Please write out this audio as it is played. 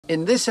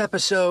In this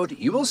episode,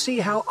 you will see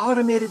how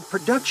automated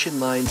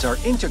production lines are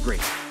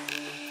integrated.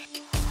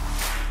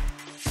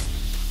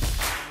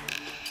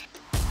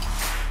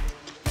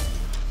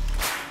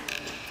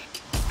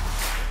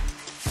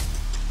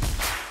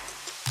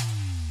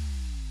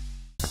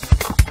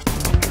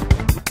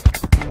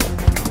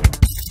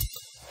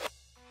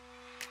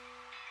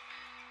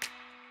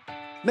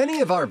 Many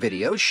of our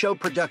videos show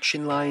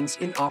production lines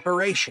in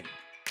operation.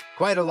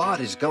 Quite a lot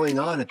is going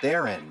on at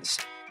their ends.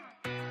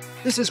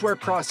 This is where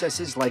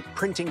processes like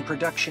printing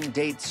production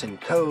dates and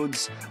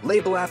codes,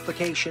 label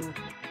application,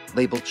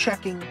 label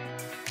checking,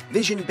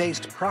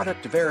 vision-based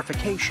product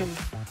verification,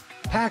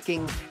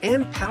 packing,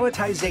 and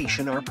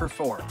palletization are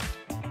performed.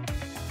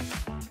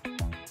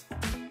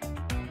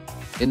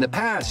 In the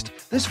past,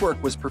 this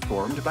work was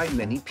performed by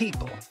many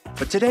people,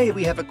 but today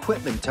we have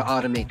equipment to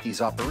automate these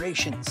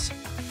operations.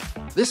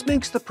 This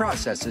makes the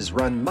processes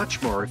run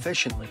much more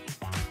efficiently.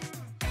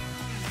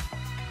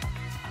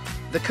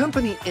 The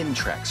company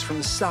Intrex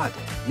from Sady,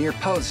 near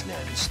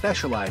Poznań,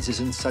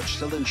 specializes in such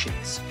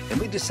solutions, and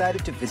we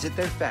decided to visit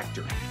their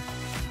factory.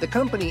 The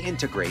company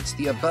integrates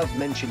the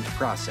above-mentioned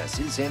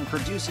processes and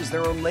produces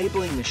their own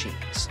labeling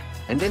machines.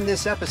 And in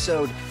this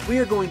episode, we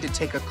are going to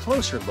take a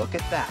closer look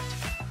at that.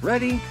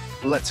 Ready?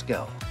 Let's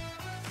go.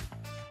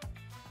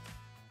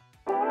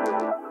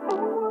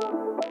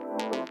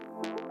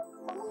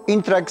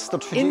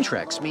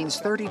 Intrex means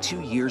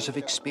 32 years of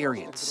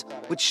experience,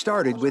 which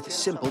started with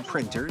simple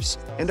printers,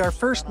 and our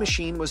first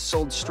machine was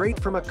sold straight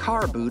from a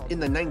car boot in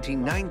the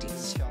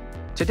 1990s.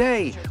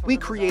 Today, we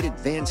create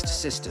advanced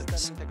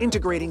systems,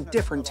 integrating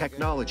different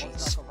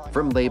technologies,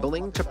 from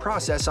labeling to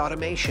process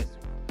automation.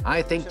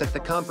 I think that the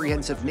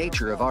comprehensive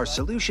nature of our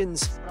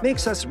solutions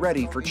makes us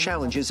ready for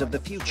challenges of the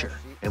future,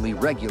 and we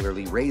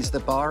regularly raise the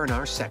bar in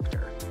our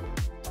sector.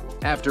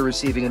 After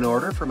receiving an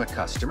order from a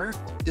customer,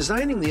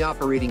 designing the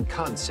operating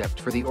concept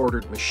for the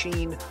ordered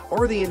machine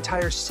or the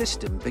entire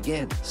system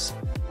begins.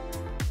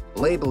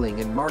 Labeling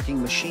and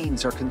marking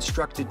machines are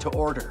constructed to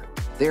order.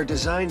 They are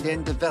designed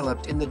and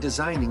developed in the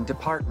designing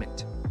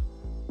department.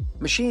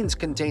 Machines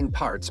contain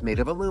parts made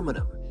of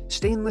aluminum,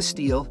 stainless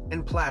steel,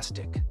 and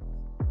plastic.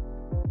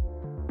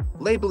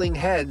 Labeling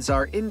heads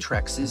are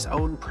Intrex's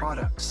own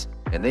products,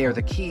 and they are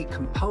the key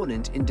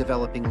component in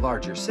developing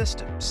larger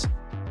systems.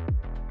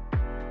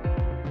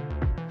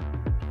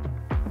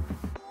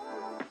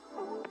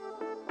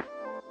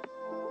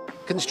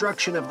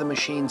 Construction of the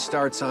machine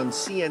starts on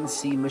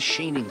CNC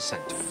machining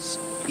centers,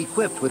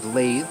 equipped with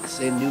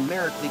lathes and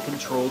numerically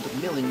controlled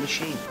milling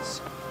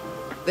machines.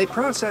 They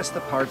process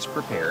the parts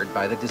prepared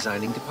by the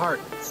designing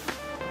department.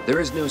 There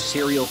is no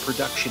serial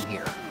production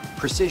here.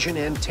 Precision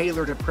and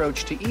tailored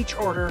approach to each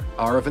order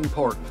are of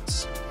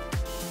importance.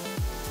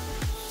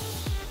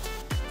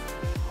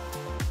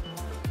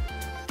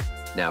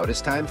 Now it is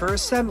time for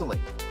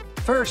assembling.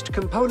 First,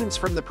 components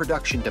from the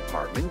production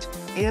department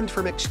and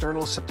from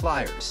external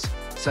suppliers,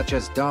 such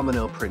as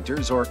Domino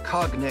printers or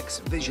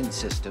Cognex vision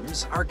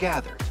systems, are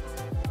gathered.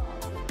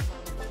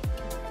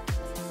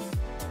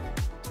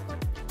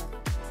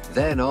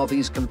 Then all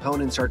these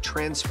components are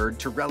transferred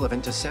to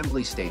relevant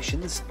assembly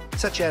stations,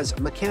 such as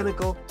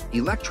mechanical,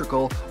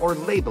 electrical, or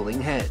labeling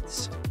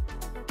heads.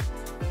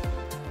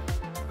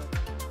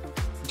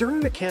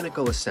 During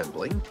mechanical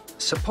assembling,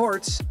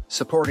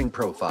 supporting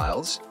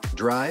profiles,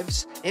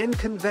 drives, and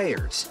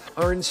conveyors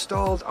are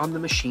installed on the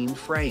machine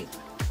frame.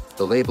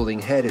 The labeling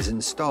head is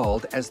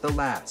installed as the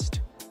last.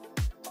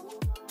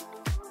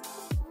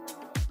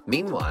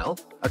 Meanwhile,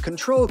 a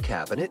control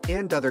cabinet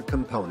and other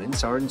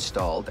components are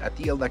installed at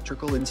the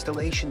electrical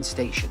installation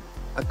station,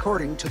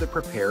 according to the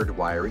prepared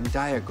wiring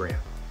diagram.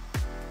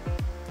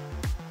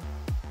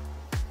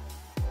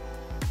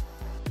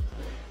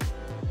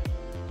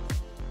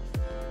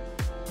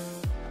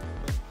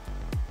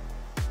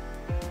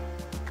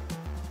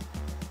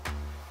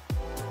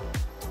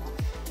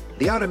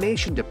 The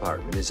automation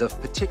department is of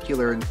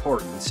particular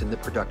importance in the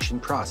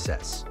production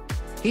process.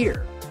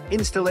 Here,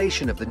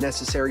 installation of the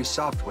necessary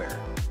software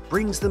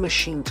brings the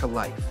machine to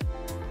life.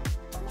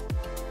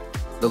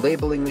 The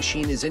labeling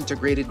machine is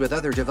integrated with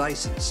other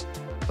devices.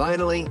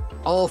 Finally,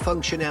 all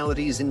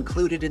functionalities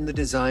included in the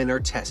design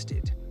are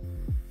tested.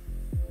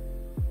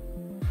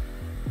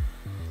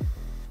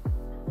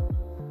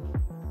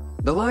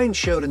 The line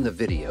showed in the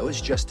video is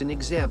just an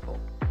example.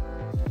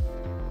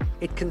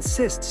 It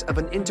consists of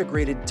an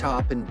integrated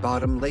top and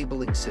bottom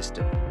labeling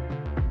system.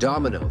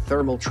 Domino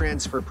thermal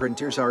transfer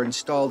printers are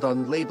installed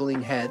on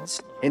labeling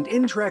heads, and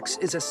Intrex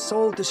is a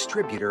sole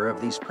distributor of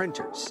these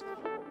printers.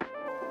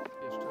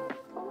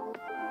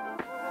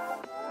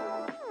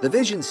 The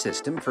vision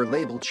system for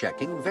label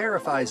checking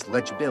verifies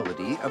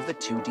legibility of the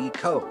 2D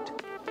code,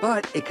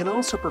 but it can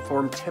also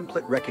perform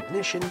template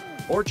recognition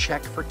or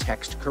check for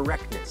text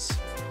correctness.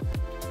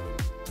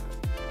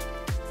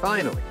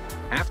 Finally,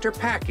 after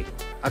packing,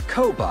 a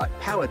cobot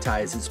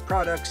palletizes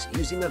products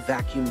using a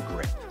vacuum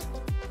grip.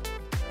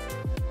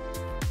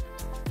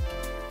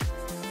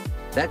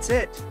 That's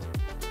it.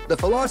 The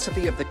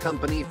philosophy of the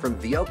company from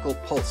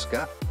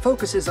Polska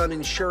focuses on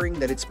ensuring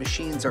that its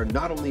machines are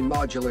not only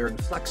modular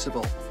and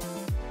flexible,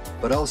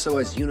 but also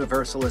as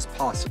universal as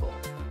possible,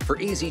 for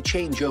easy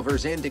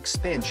changeovers and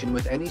expansion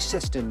with any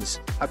systems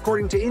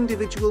according to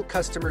individual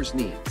customers'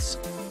 needs.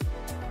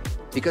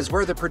 Because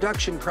where the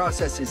production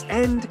processes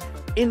end,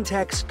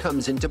 Intrex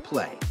comes into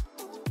play.